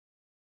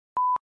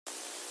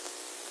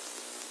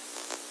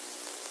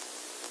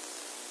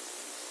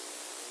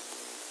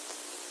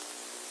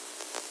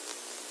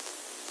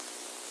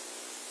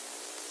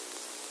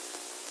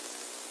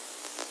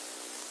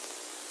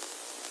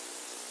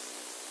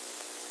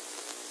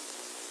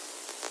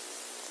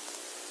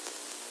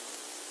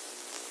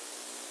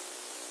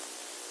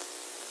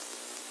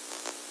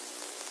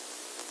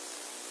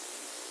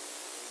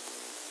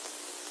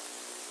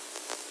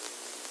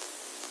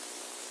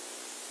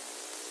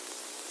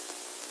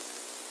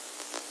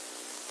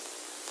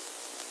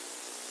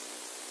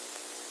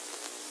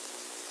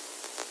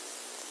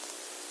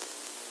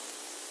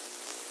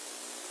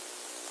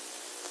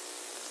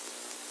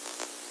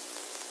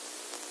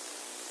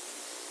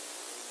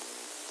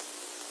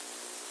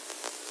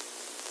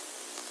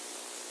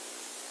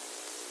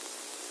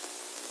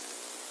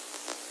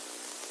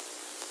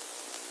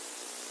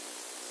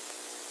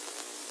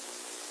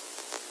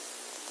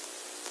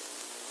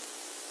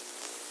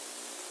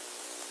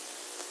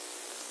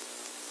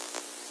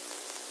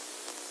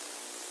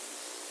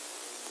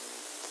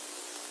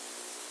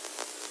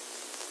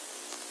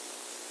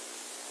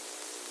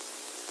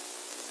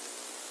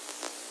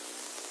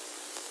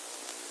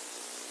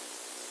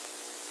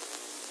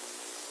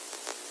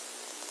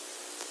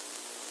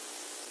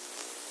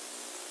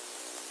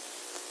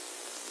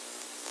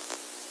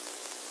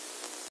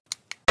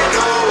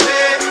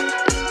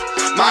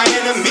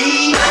to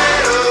me.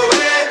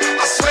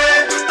 I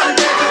swear I'll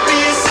never be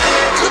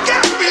sad. Look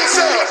out for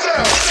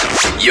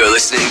yourself. You're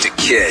listening to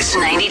KISS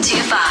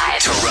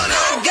 92.5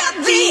 Toronto. Got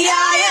the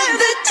eye of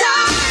the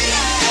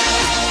tiger.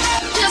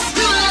 Just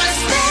gonna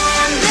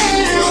stand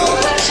there and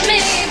watch me.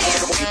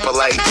 People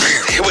like,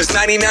 it was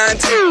 99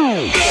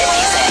 too.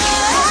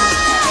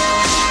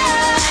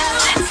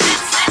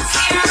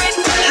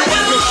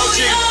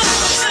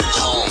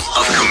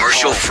 Of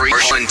commercial-free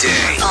one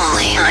day.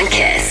 Only on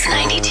KISS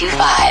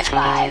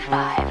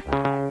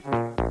 92.5.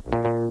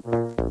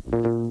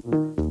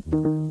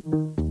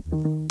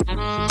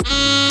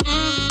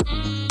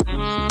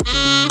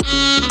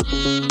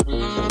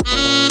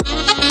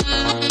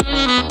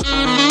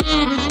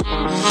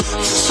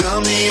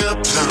 Tell me up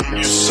and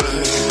you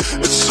say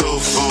it's all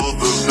for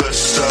the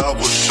best. I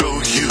will show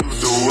you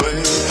the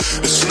way.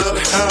 It's not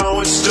how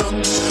it's done,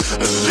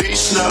 at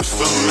least not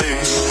for me.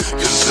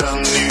 Cause I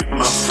need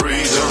my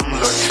freedom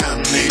like I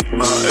need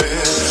my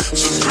air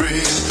to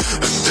breathe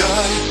and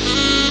die.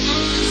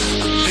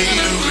 I need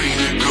a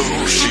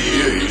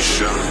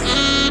renegotiation.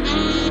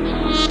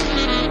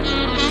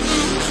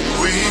 And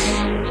we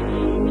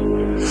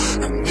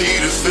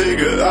need to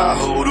figure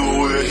out a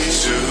way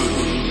to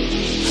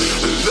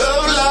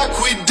love like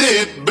we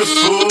did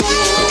before.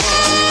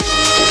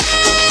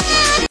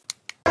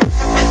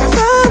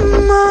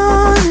 I'm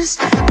honest,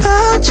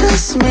 I'll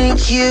just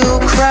make you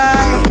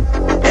cry.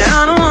 And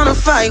I don't wanna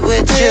fight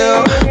with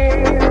you,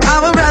 I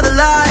would rather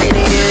lie to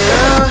you.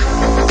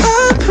 I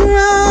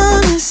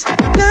promise,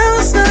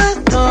 now's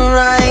not the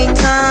right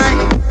time.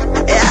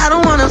 And I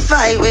don't wanna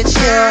fight with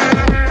you,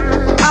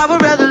 I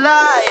would rather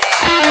lie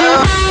to you.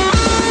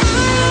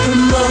 The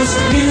most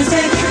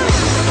music,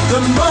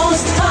 the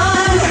most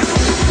fun.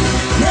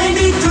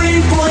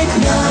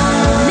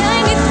 93.9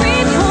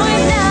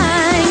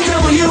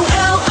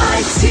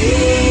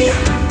 WLIC.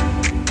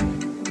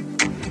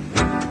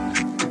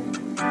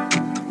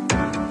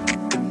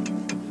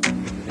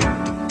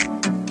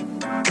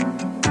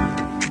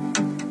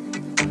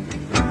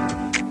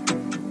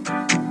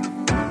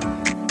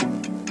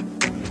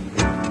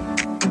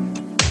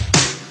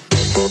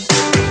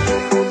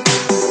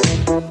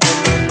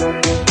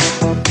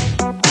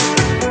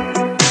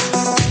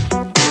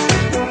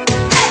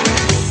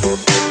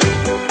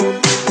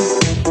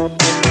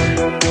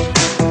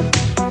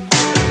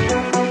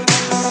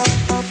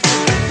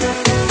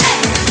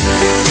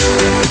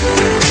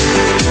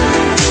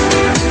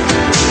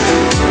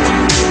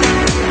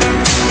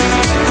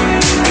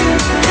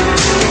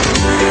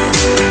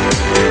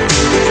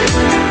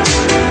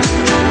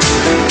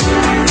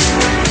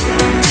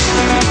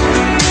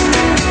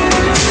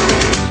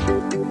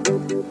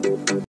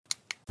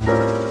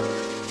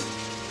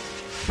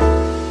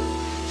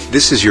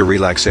 This is your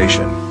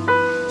relaxation.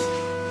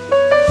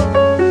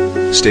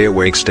 Stay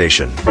awake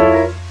station.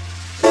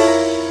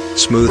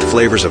 Smooth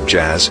flavors of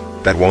jazz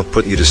that won't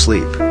put you to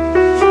sleep.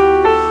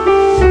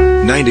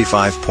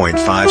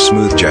 95.5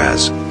 Smooth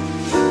Jazz.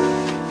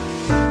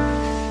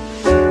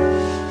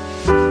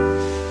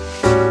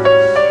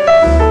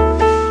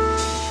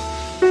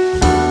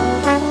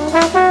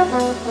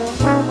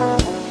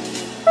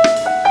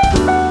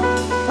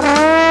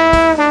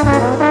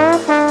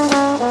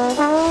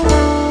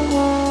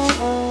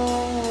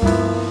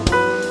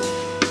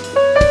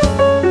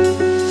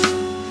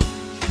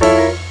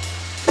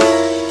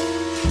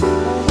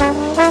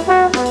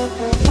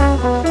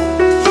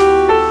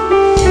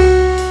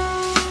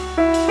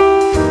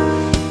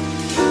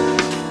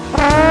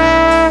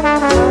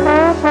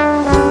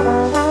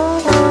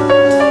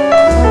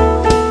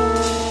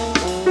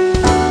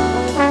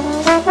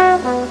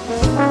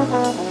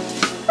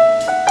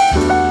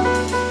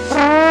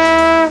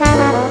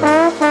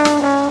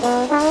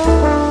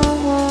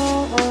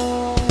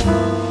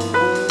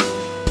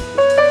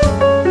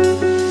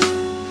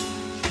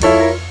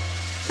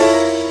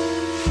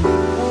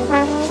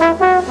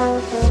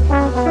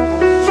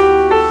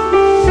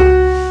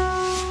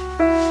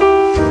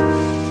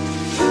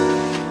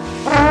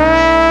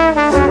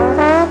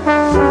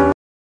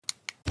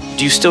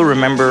 Do you still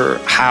remember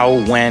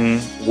how, when,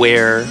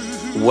 where,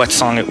 what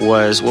song it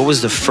was? What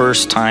was the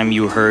first time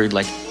you heard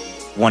like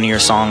one of your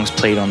songs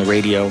played on the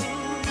radio?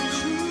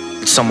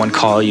 Did someone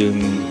call you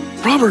and,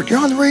 Robert, you're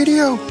on the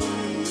radio?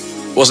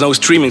 There was no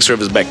streaming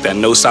service back then,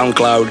 no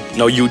SoundCloud,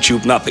 no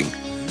YouTube, nothing.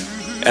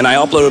 And I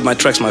uploaded my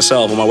tracks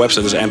myself on my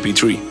website as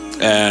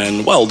MP3.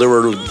 And well, they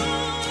were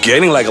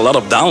gaining like a lot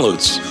of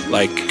downloads.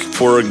 Like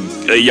for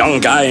a young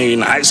guy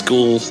in high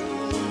school,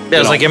 it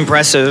was like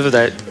impressive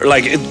that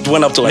like it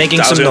went up to like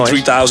 1,000,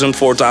 3,000,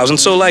 4,000.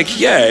 So like,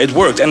 yeah, it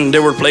worked. And they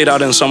were played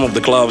out in some of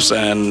the clubs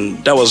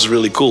and that was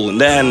really cool. And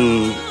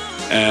then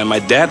my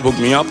dad hooked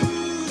me up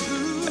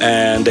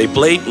and they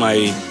played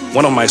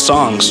one of my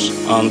songs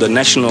on the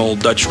national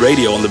Dutch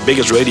radio, on the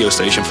biggest radio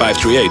station,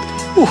 538.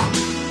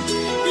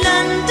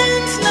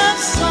 London's love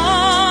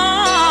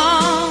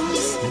songs,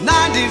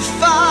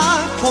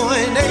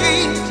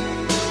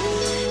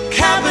 95.8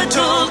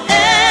 Capital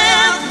FM.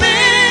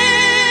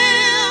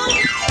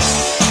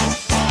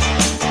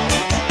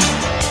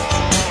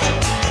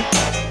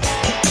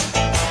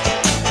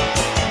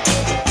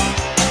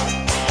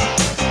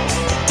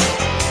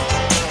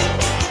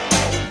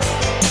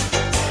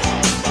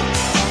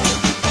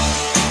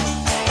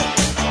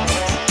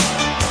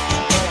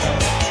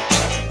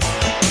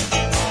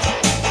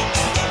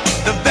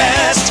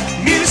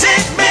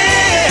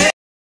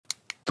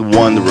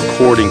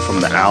 from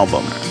the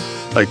album.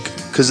 Like,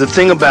 because the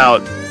thing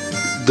about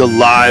the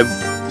live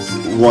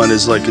one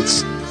is like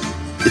it's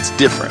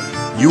different.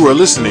 You are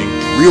listening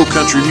Real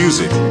Country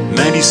Music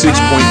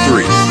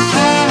 96.3.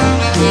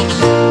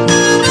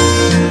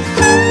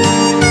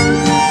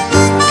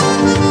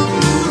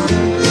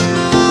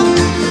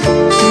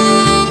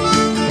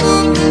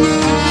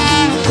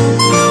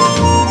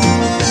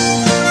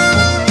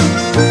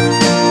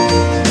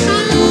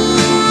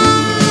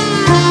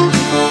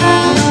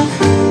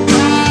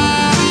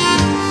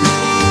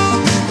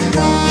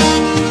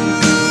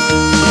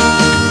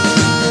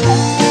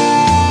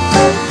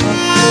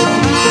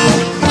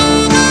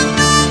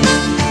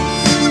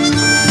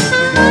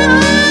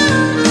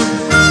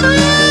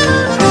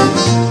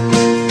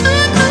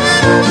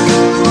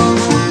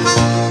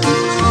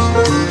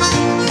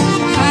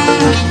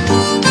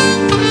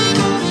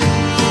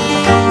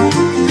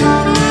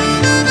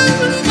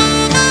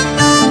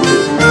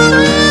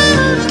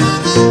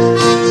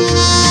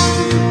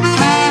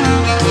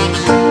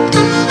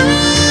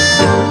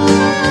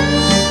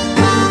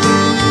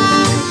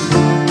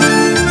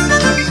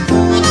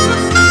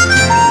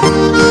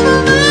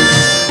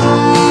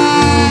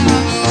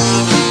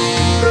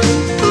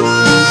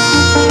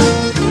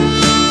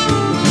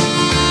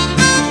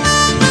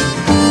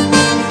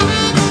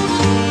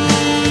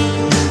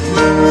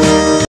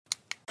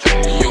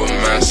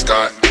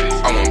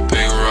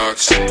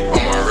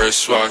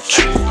 Watch.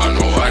 I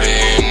know why they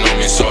ain't know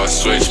me, so I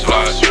switch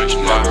plots.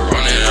 Never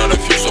running out of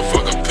fuel, so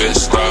fuck a pit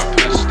stop.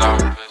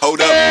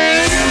 Hold up.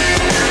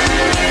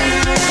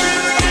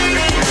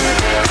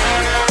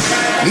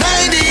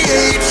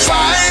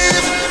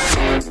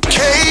 98.5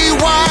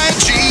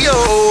 KYGO.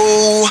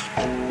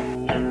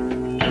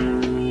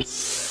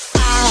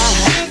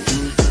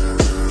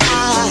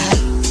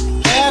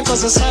 There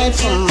goes a sight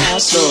from my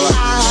soul.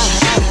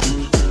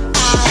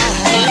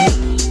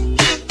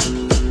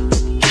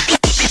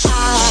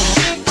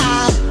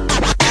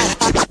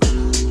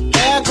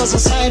 There goes a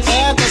sight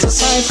from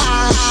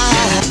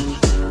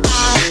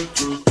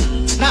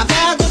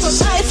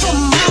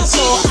my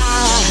soul.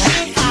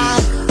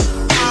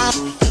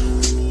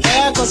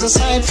 There goes a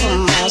sight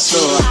from my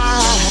soul.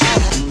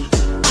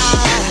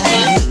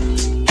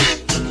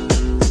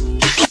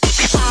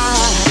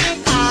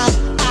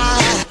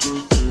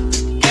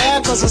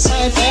 There goes a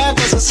sight, there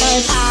goes a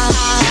sight.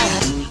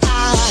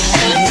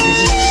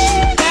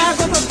 There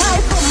goes a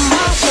sight from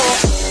my soul.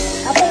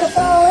 I think it's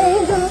all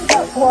angels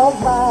just walk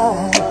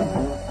by.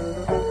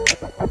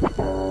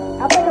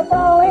 I think it's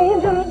all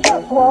angels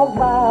just walk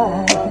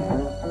by. I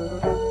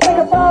think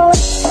it's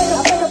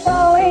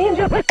all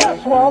angels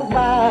just walk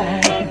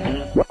by.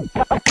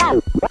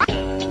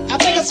 I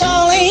think it's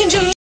all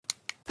angels.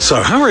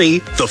 So hurry,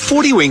 the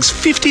 40 Winks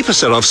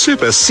 50% off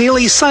Super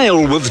Sealy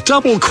sale with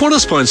double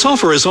Qantas points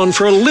offer is on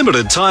for a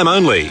limited time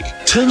only.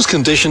 Terms,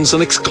 conditions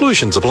and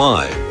exclusions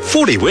apply.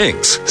 40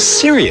 Winks,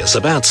 serious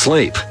about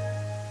sleep.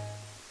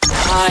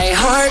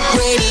 iHEART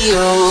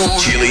Radio.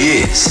 Chile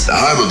is the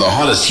home of the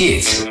hottest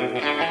hits.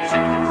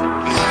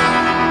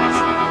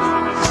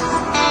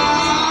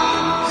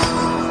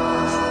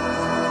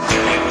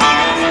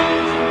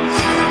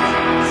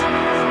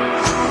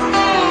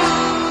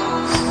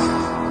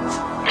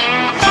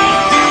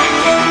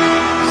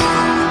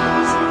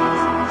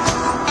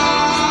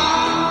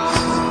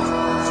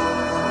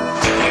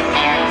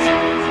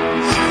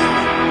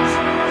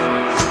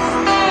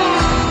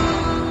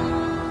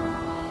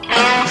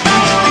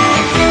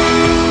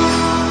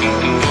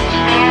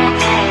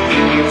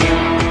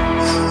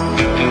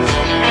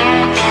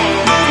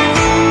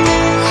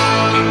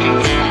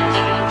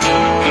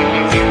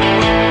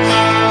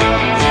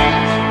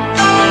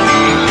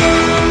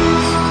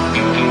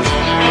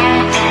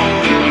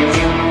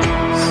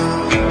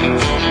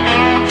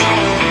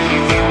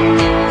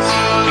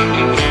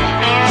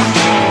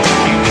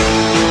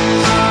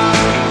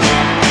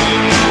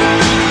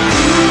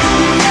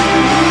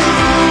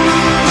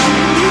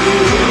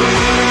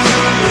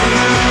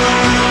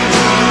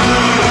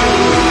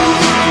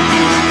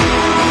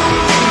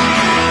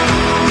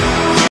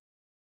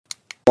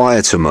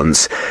 Quieter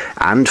months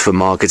and for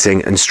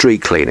marketing and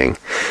street cleaning.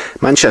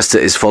 Manchester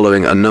is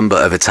following a number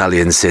of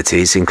Italian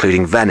cities,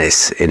 including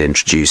Venice, in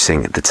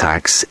introducing the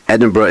tax.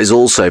 Edinburgh is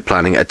also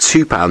planning a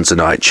 £2 a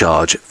night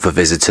charge for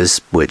visitors,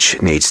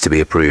 which needs to be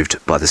approved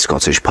by the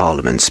Scottish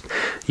Parliament.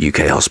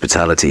 UK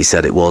Hospitality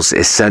said it was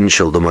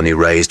essential the money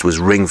raised was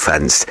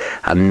ring-fenced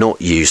and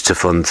not used to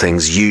fund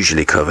things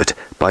usually covered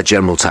by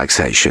general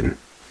taxation.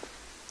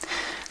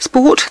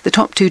 Sport, the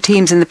top two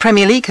teams in the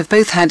Premier League have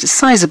both had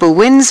sizable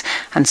wins,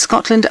 and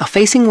Scotland are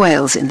facing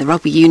Wales in the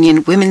Rugby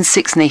Union Women's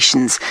Six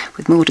Nations.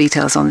 With more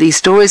details on these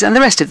stories and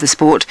the rest of the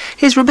sport,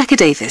 here's Rebecca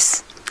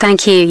Davis.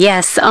 Thank you.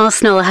 Yes,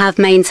 Arsenal have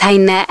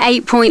maintained their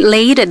 8-point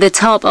lead at the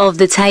top of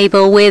the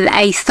table with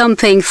a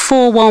thumping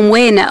 4-1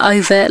 win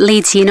over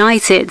Leeds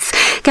United.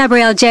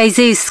 Gabriel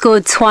Jesus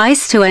scored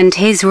twice to end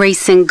his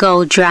recent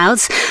goal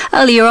drought.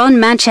 Earlier on,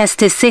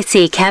 Manchester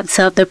City kept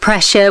up the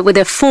pressure with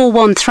a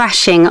 4-1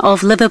 thrashing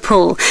of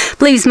Liverpool.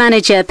 Blues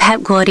manager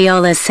Pep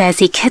Guardiola says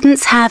he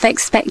couldn't have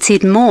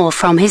expected more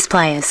from his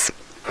players.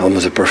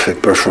 almost a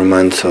perfect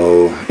performance.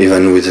 So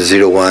even with a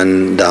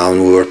 0-1 down,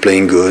 we were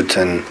playing good,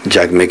 and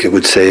Jack make a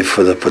good save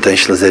for the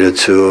potential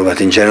 0-2.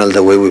 But in general,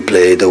 the way we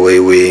played, the way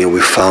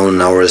we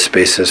found our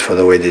spaces for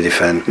the way they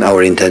defend,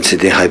 our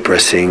intensity, high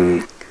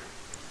pressing.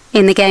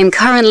 In the game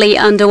currently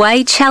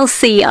underway,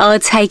 Chelsea are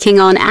taking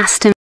on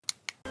Aston.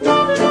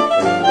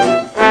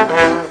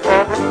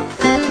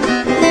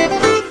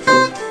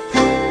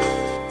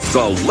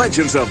 The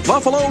legends of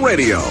Buffalo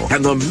Radio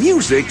and the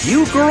music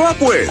you grew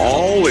up with,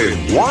 all in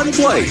one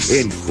place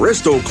in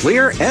crystal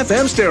clear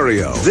FM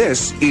stereo.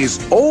 This is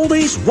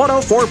Oldies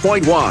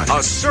 104.1,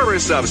 a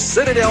service of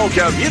Citadel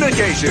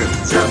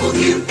Communications.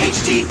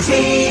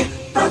 WHTT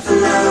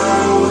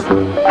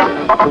Buffalo.